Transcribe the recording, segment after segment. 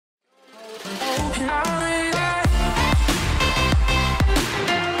Hello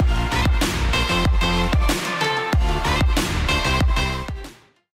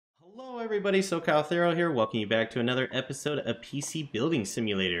everybody, SoCal Thero here. Welcome you back to another episode of PC Building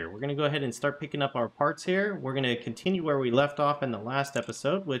Simulator. We're going to go ahead and start picking up our parts here. We're going to continue where we left off in the last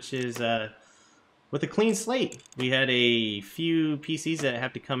episode, which is with a clean slate. We had a few PCs that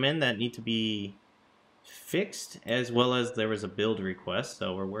have to come in that need to be fixed, as well as there was a build request,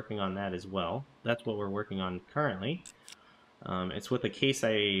 so we're working on that as well. That's what we're working on currently. It's with a case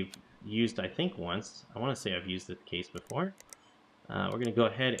I've used, I think, once. I want to say I've used the case before. We're going to go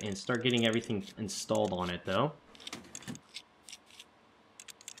ahead and start getting everything installed on it, though.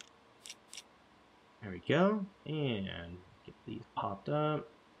 There we go. And get these popped up.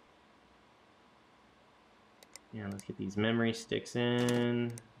 And let's get these memory sticks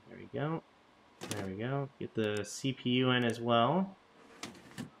in. There we go. There we go. Get the CPU in as well.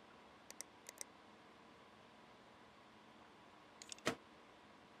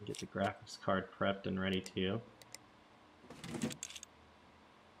 Get the graphics card prepped and ready too.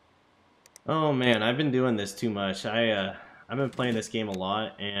 Oh man, I've been doing this too much. I've been playing this game a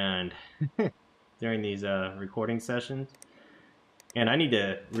lot, and during these recording sessions, and I need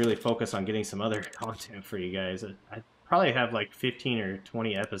to really focus on getting some other content for you guys. I probably have like 15 or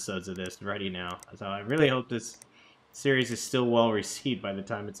 20 episodes of this ready now, so I really hope this series is still well received by the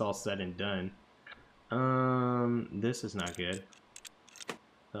time it's all said and done. This is not good.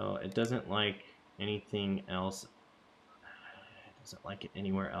 So it doesn't like anything else. Doesn't like it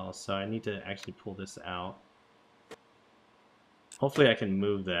anywhere else, so I need to actually pull this out. Hopefully I can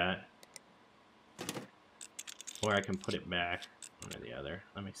move that, or I can put it back, one or the other.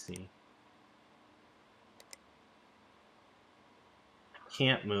 Let me see. I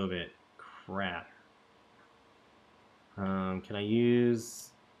can't move it. Crap. Can I use...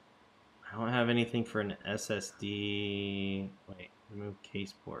 I don't have anything for an SSD. Wait, remove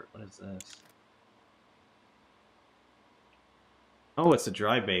case port. What is this? Oh, it's a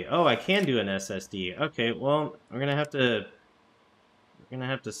dry bait. Oh, I can do an SSD. Okay, well, we're gonna have to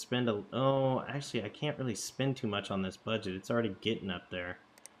spend a... Oh, actually, I can't really spend too much on this budget. It's already getting up there.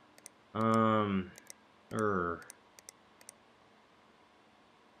 Let's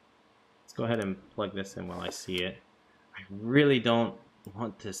go ahead and plug this in while I see it. I really don't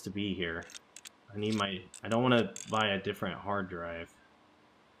want this to be here. I don't want to buy a different hard drive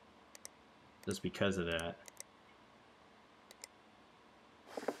just because of that.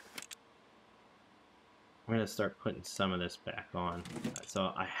 I'm going to start putting some of this back on.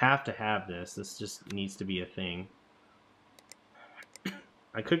 So I have to have this. This just needs to be a thing.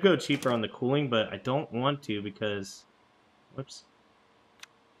 I could go cheaper on the cooling, but I don't want to because... Whoops.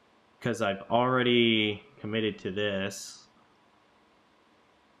 Because I've already committed to this.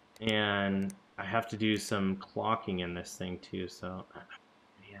 And I have to do some clocking in this thing too, so...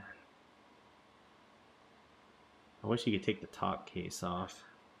 Man. I wish you could take the top case off.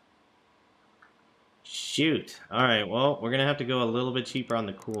 Shoot. Alright, well, we're going to have to go a little bit cheaper on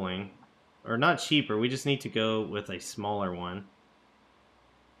the cooling. Or not cheaper, we just need to go with a smaller one.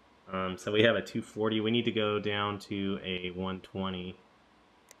 So we have a 240. We need to go down to a 120.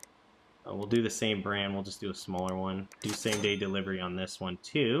 We'll do the same brand, we'll just do a smaller one. Do same day delivery on this one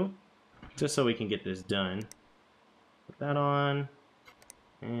too. Just so we can get this done. Put that on.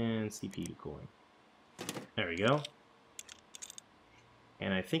 And CPU cooling. There we go.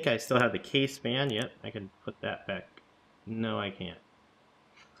 And I think I still have the case fan. Yep, I can put that back. No, I can't.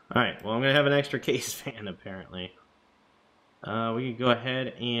 Alright, well, I'm going to have an extra case fan, apparently. We can go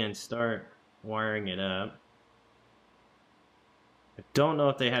ahead and start wiring it up. I don't know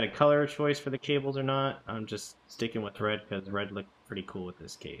if they had a color choice for the cables or not. I'm just sticking with red because red looked pretty cool with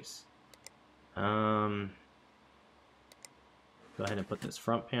this case. Go ahead and put this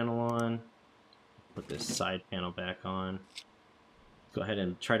front panel on. Put this side panel back on. Go ahead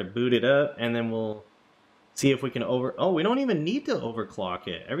and try to boot it up, and then we'll see if we can Oh, we don't even need to overclock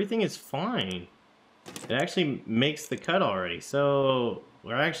it. Everything is fine. It actually makes the cut already. So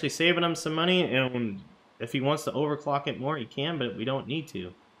we're actually saving him some money, and if he wants to overclock it more, he can, but we don't need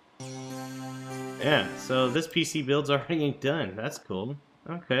to. Yeah, so this PC build's already done. That's cool.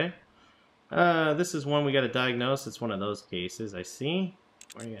 Okay. This is one we got to diagnose. It's one of those cases, I see.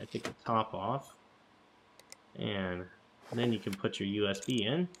 We're going to take the top off. And then you can put your USB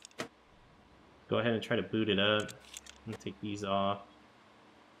in. Go ahead and try to boot it up. I'm going to take these off.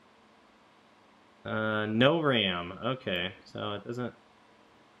 No RAM. Okay, so it doesn't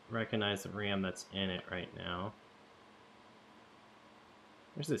recognize the RAM that's in it right now.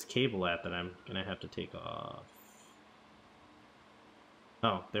 There's this cable at that I'm going to have to take off.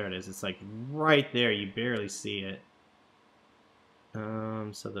 Oh, there it is. It's like right there. You barely see it.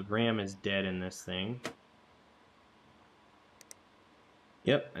 So the RAM is dead in this thing.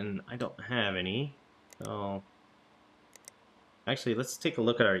 Yep, and I don't have any. So actually, let's take a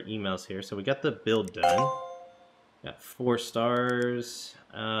look at our emails here. So we got the build done. Got 4 stars.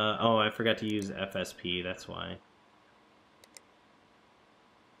 Oh, I forgot to use FSP. That's why.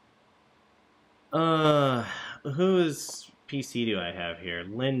 Whose PC do I have here?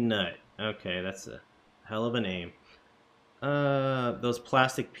 Lynn Nutt. Okay, that's a hell of a name. Those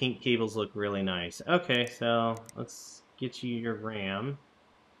plastic pink cables look really nice. Okay, so let's get you your RAM.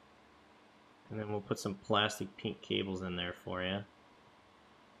 And then we'll put some plastic pink cables in there for you.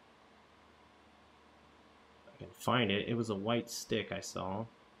 If I can find it. It was a white stick I saw.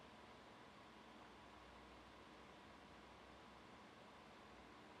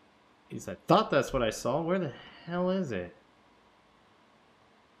 I thought that's what I saw. Where the hell is it?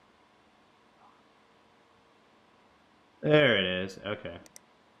 There it is. Okay.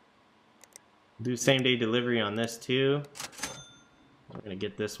 Do same day delivery on this too. We're gonna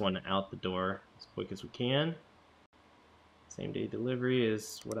get this one out the door as quick as we can. Same day delivery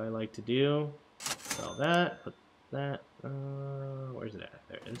is what I like to do. Sell that. Put that. Where's it at?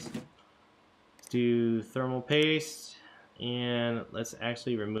 There it is. Let's do thermal paste. And let's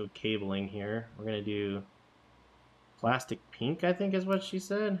actually remove cabling here. We're gonna do plastic pink, I think is what she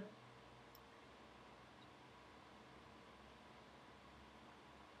said.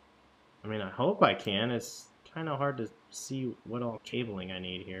 I mean, I hope I can. It's kind of hard to see what all cabling I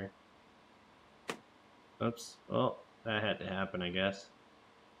need here. Oops. Well, that had to happen, I guess.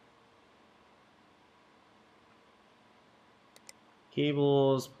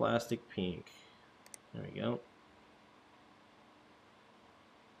 Cables, plastic pink. There we go.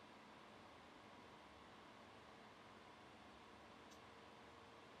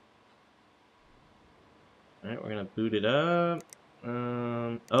 Alright, we're gonna boot it up.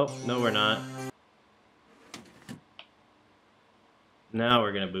 Oh, no we're not. Now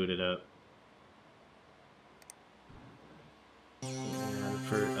we're gonna boot it up.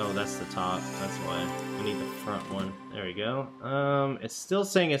 And oh, that's the top. That's why we need the front one. There we go. It's still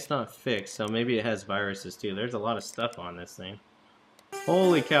saying it's not fixed, so maybe it has viruses too. There's a lot of stuff on this thing.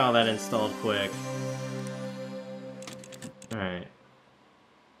 Holy cow, that installed quick. Alright.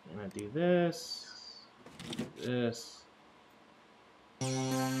 I'm gonna do this. This.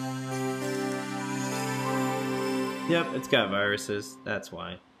 Yep, it's got viruses. That's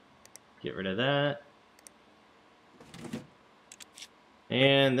why. Get rid of that.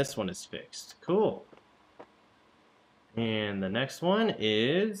 And this one is fixed. Cool. And the next one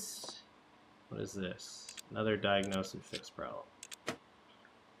is... What is this? Another diagnose and fix problem.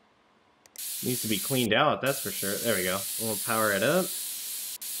 Needs to be cleaned out, that's for sure. There we go. We'll power it up.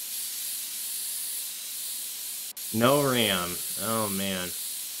 No RAM. Oh, man.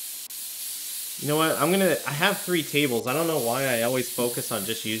 You know what? I have 3 tables. I don't know why I always focus on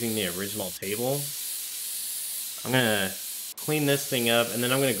just using the original table. I'm gonna clean this thing up, and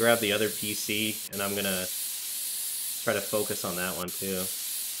then I'm gonna grab the other PC, and I'm gonna try to focus on that one too.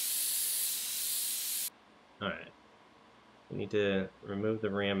 Alright. We need to remove the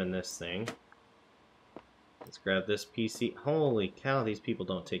RAM in this thing. Let's grab this PC. Holy cow, these people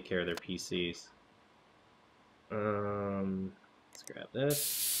don't take care of their PCs. Let's grab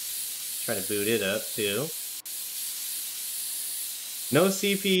this. Try to boot it up too. No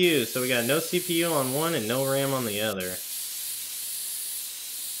CPU, so we got no CPU on one and no RAM on the other.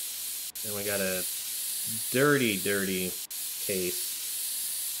 And we got a dirty, dirty case.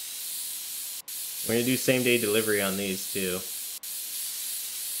 We're gonna do same day delivery on these too.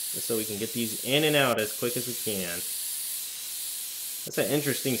 Just so we can get these in and out as quick as we can. That's an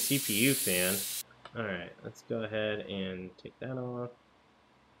interesting CPU fan. Alright, let's go ahead and take that off.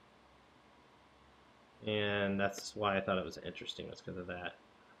 And that's why I thought it was interesting, was because of that.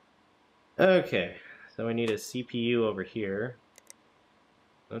 Okay, so we need a CPU over here.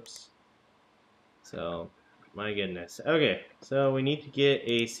 Oops. So, my goodness. Okay, so we need to get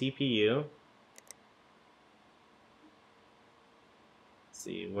a CPU. Let's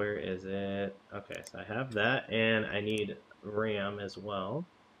see, where is it? Okay, so I have that, and I need RAM as well.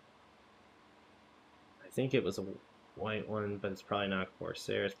 I think it was a white one, but it's probably not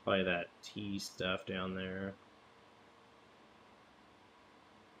Corsair. It's probably that T stuff down there.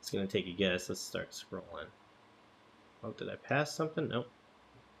 It's gonna take a guess. Let's start scrolling. Oh, did I pass something? Nope.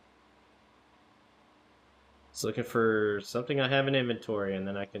 Just looking for something I have in inventory, and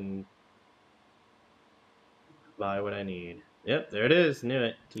then I can buy what I need. Yep, there it is. Knew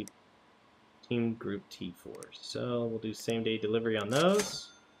it. Team Group T4. So we'll do same day delivery on those.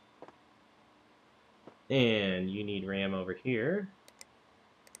 And you need RAM over here.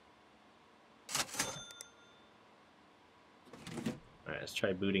 Alright, let's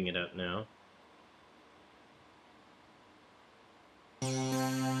try booting it up now. It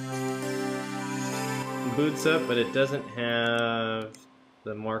boots up, but it doesn't have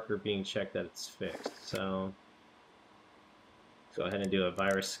the marker being checked that it's fixed. So go ahead and do a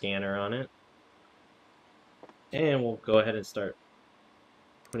virus scanner on it. And we'll go ahead and start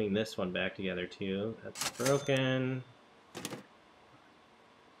putting this one back together too. That's broken.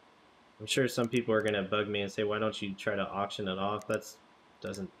 I'm sure some people are gonna bug me and say, why don't you try to auction it off? That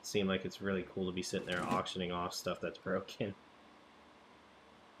doesn't seem like it's really cool to be sitting there auctioning off stuff that's broken.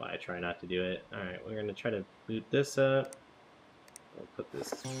 But I try not to do it. Alright, we're gonna try to boot this up. I'll put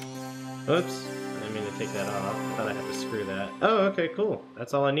this. Oops, I didn't mean to take that off. I thought I had to screw that. Oh, okay, cool.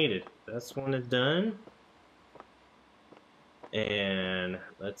 That's all I needed. This one is done. And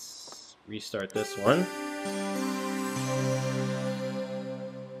let's restart this one.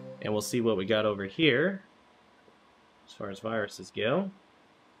 And we'll see what we got over here as far as viruses go.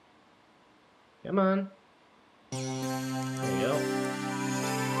 Come on. There we go.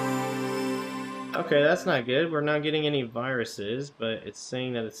 Okay, that's not good. We're not getting any viruses, but it's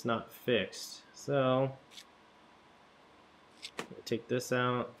saying that it's not fixed. So, take this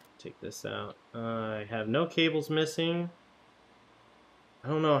out, take this out. I have no cables missing. I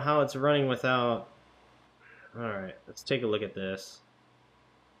don't know how it's running without... Alright, let's take a look at this.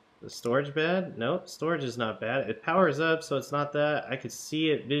 The storage bad? Nope, storage is not bad. It powers up, so it's not that. I could see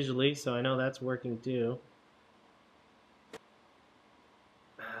it visually, so I know that's working too.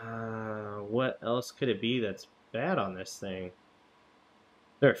 What else could it be that's bad on this thing? Is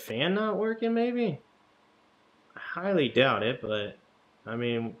there a fan not working, maybe? I highly doubt it, but I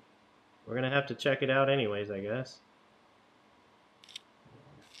mean, we're gonna have to check it out anyways, I guess.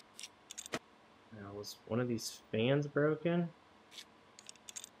 Now, was one of these fans broken?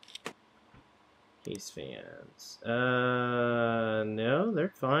 Case fans. No,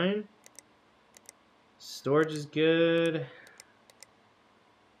 they're fine. Storage is good.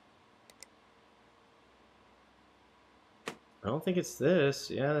 I don't think it's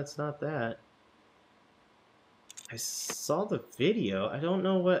this. Yeah, that's not that. I saw the video. I don't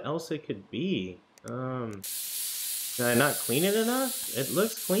know what else it could be. Did I not clean it enough? It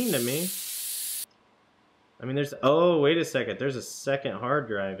looks clean to me. I mean, there's... Oh, wait a second. There's a second hard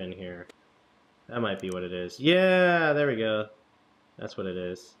drive in here. That might be what it is. Yeah, there we go. That's what it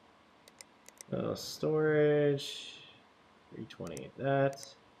is. Oh, storage. 320. That.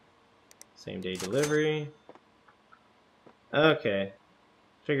 Same day delivery. Okay.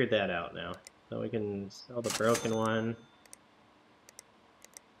 Figured that out now. So we can sell the broken one.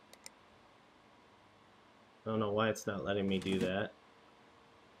 I don't know why it's not letting me do that.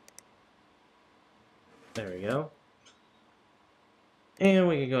 There we go. And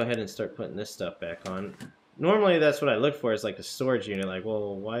we can go ahead and start putting this stuff back on. Normally that's what I look for, is like a storage unit. Like,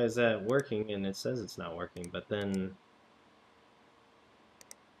 well, why is that working? And it says it's not working. But then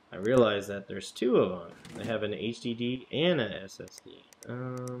I realize that there's two of them. I have an HDD and an SSD.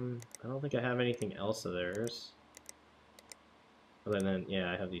 I don't think I have anything else of theirs. Other than,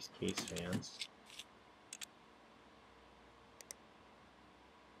 yeah, I have these case fans.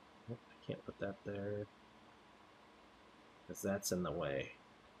 Oh, I can't put that there, because that's in the way.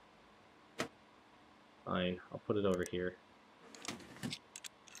 Fine, I'll put it over here.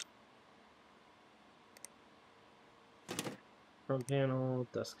 Front panel,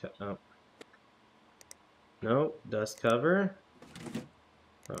 dust cover. Oh. Nope, dust cover.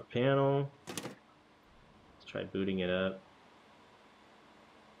 Front panel. Let's try booting it up.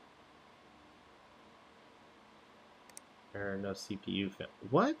 There are no CPU.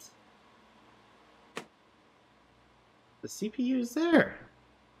 What? The CPU is there.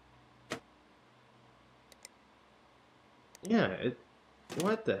 Yeah, it...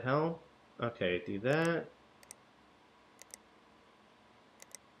 What the hell? Okay, do that.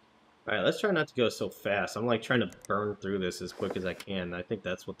 Alright, let's try not to go so fast. I'm like trying to burn through this as quick as I can. I think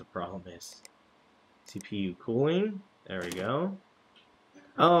that's what the problem is. CPU cooling. There we go.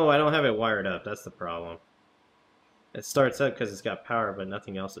 Oh, I don't have it wired up. That's the problem. It starts up because it's got power, but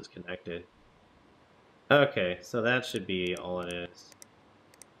nothing else is connected. Okay, so that should be all it is.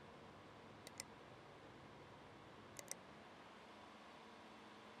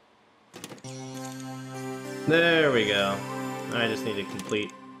 There we go. I just need to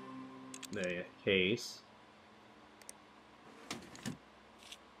complete the case.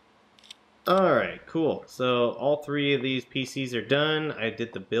 Alright, cool. So all three of these PCs are done. I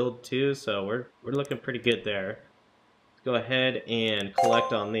did the build too, so we're looking pretty good there. Let's go ahead and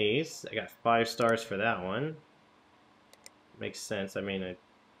collect on these. I got 5 stars for that one. Makes sense. I mean, I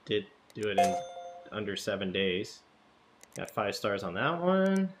did do it in under 7 days. Got 5 stars on that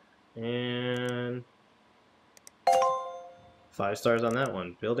one. And 5 stars on that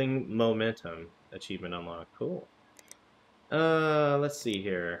one. Building momentum. Achievement unlocked. Cool. Let's see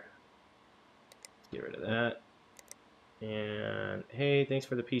here. Get rid of that. And hey, thanks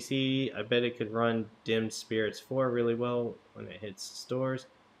for the PC. I bet it could run Dimmed Spirits 4 really well when it hits stores.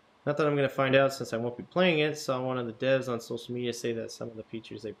 Not that I'm going to find out since I won't be playing it. Saw one of the devs on social media say that some of the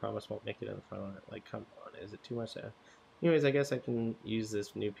features they promised won't make it in the final. Like, come on, is it too much to... Anyways, I guess I can use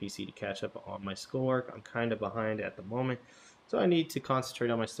this new PC to catch up on my schoolwork. I'm kind of behind at the moment, so I need to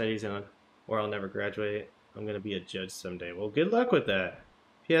concentrate on my studies or I'll never graduate. I'm going to be a judge someday. Well, good luck with that.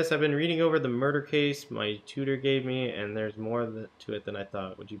 P.S. I've been reading over the murder case my tutor gave me, and there's more to it than I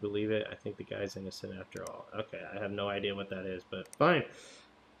thought. Would you believe it? I think the guy's innocent after all. Okay, I have no idea what that is, but fine.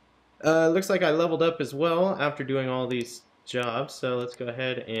 Looks like I leveled up as well after doing all these jobs, so let's go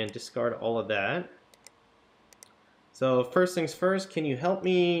ahead and discard all of that. So first things first, can you help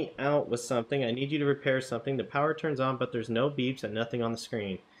me out with something? I need you to repair something. The power turns on, but there's no beeps and nothing on the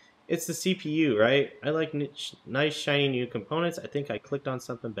screen. It's the CPU, right? I like nice shiny new components. I think I clicked on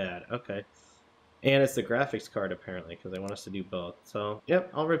something bad. Okay. And it's the graphics card apparently, because they want us to do both. So, yep,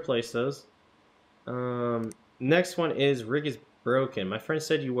 I'll replace those. Next one is rig is broken. My friend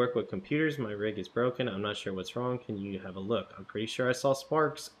said you work with computers. My rig is broken. I'm not sure what's wrong. Can you have a look? I'm pretty sure I saw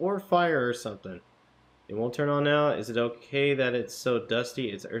sparks or fire or something. It won't turn on now. Is it okay that it's so dusty?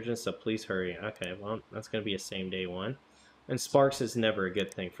 It's urgent, so please hurry. Okay, well, that's going to be a same day one. And sparks is never a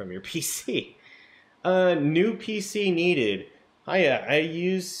good thing from your PC. New PC needed. Hiya, I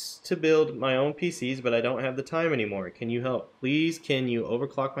used to build my own PCs, but I don't have the time anymore. Can you help? Please, can you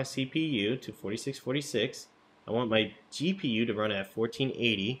overclock my CPU to 4646? I want my GPU to run at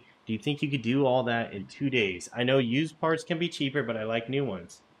 1480. Do you think you could do all that in 2 days? I know used parts can be cheaper, but I like new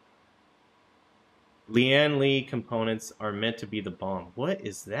ones. Leanne Lee components are meant to be the bomb. What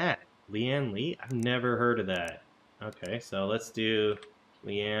is that? Leanne Lee? I've never heard of that. Okay, so let's do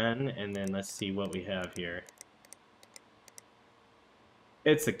Leanne, and then let's see what we have here.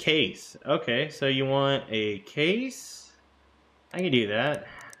 It's a case. Okay, so you want a case? I can do that.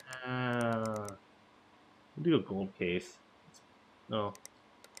 We'll do a gold case. No. Let's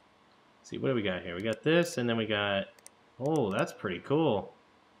see, what do we got here? We got this, and then we got... Oh, that's pretty cool.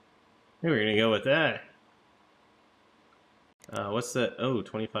 Maybe we're going to go with that. What's the... Oh,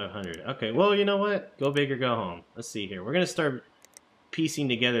 2,500. Okay, well, you know what? Go big or go home. Let's see here. We're going to start piecing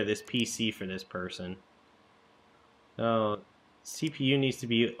together this PC for this person. So, CPU needs to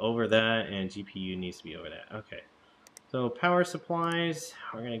be over that, and GPU needs to be over that. Okay. So, power supplies.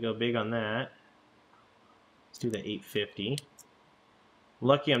 We're going to go big on that. Let's do the 850.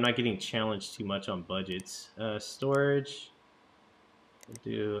 Lucky I'm not getting challenged too much on budgets. Storage. We'll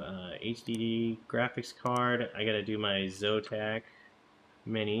do HDD graphics card. I gotta do my Zotac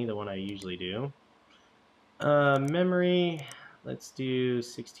Mini, the one I usually do. Memory. Let's do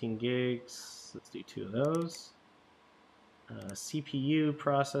 16 gigs. Let's do 2 of those. CPU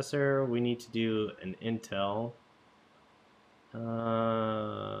processor. We need to do an Intel.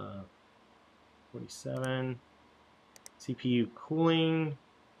 47. CPU cooling.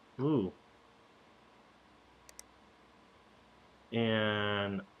 Ooh.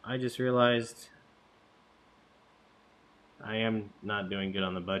 And I just realized I am not doing good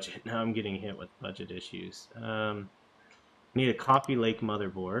on the budget. Now I'm getting hit with budget issues. Need a Coffee Lake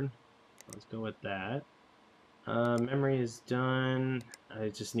motherboard. Let's go with that. Memory is done. I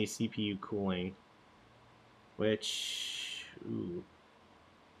just need CPU cooling. Which... Ooh.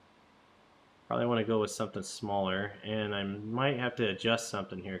 Probably want to go with something smaller, and I might have to adjust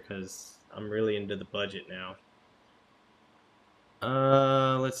something here because I'm really into the budget now.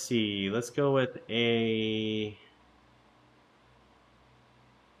 Let's see. Let's go with a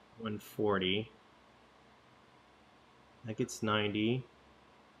 140. That gets 90.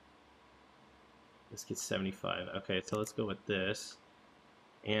 This gets 75. Okay, so let's go with this.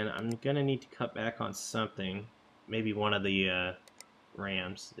 And I'm gonna need to cut back on something. Maybe one of the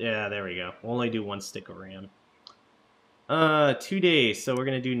RAMs. Yeah, there we go. We'll only do 1 stick of RAM. 2 days, so we're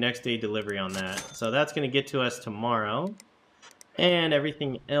gonna do next day delivery on that. So that's gonna get to us tomorrow. And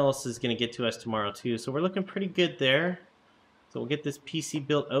everything else is gonna get to us tomorrow too. So we're looking pretty good there. So we'll get this PC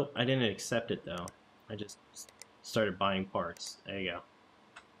built. Oh, I didn't accept it though. I just started buying parts. There you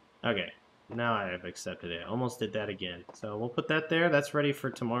go. Okay. Now I have accepted it. Almost did that again. So we'll put that there. That's ready for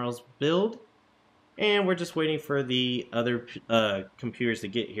tomorrow's build. And we're just waiting for the other computers to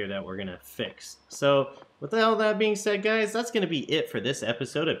get here that we're going to fix. So with all that being said, guys, that's going to be it for this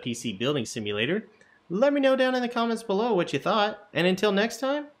episode of PC Building Simulator. Let me know down in the comments below what you thought. And until next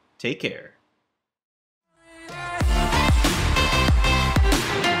time, take care.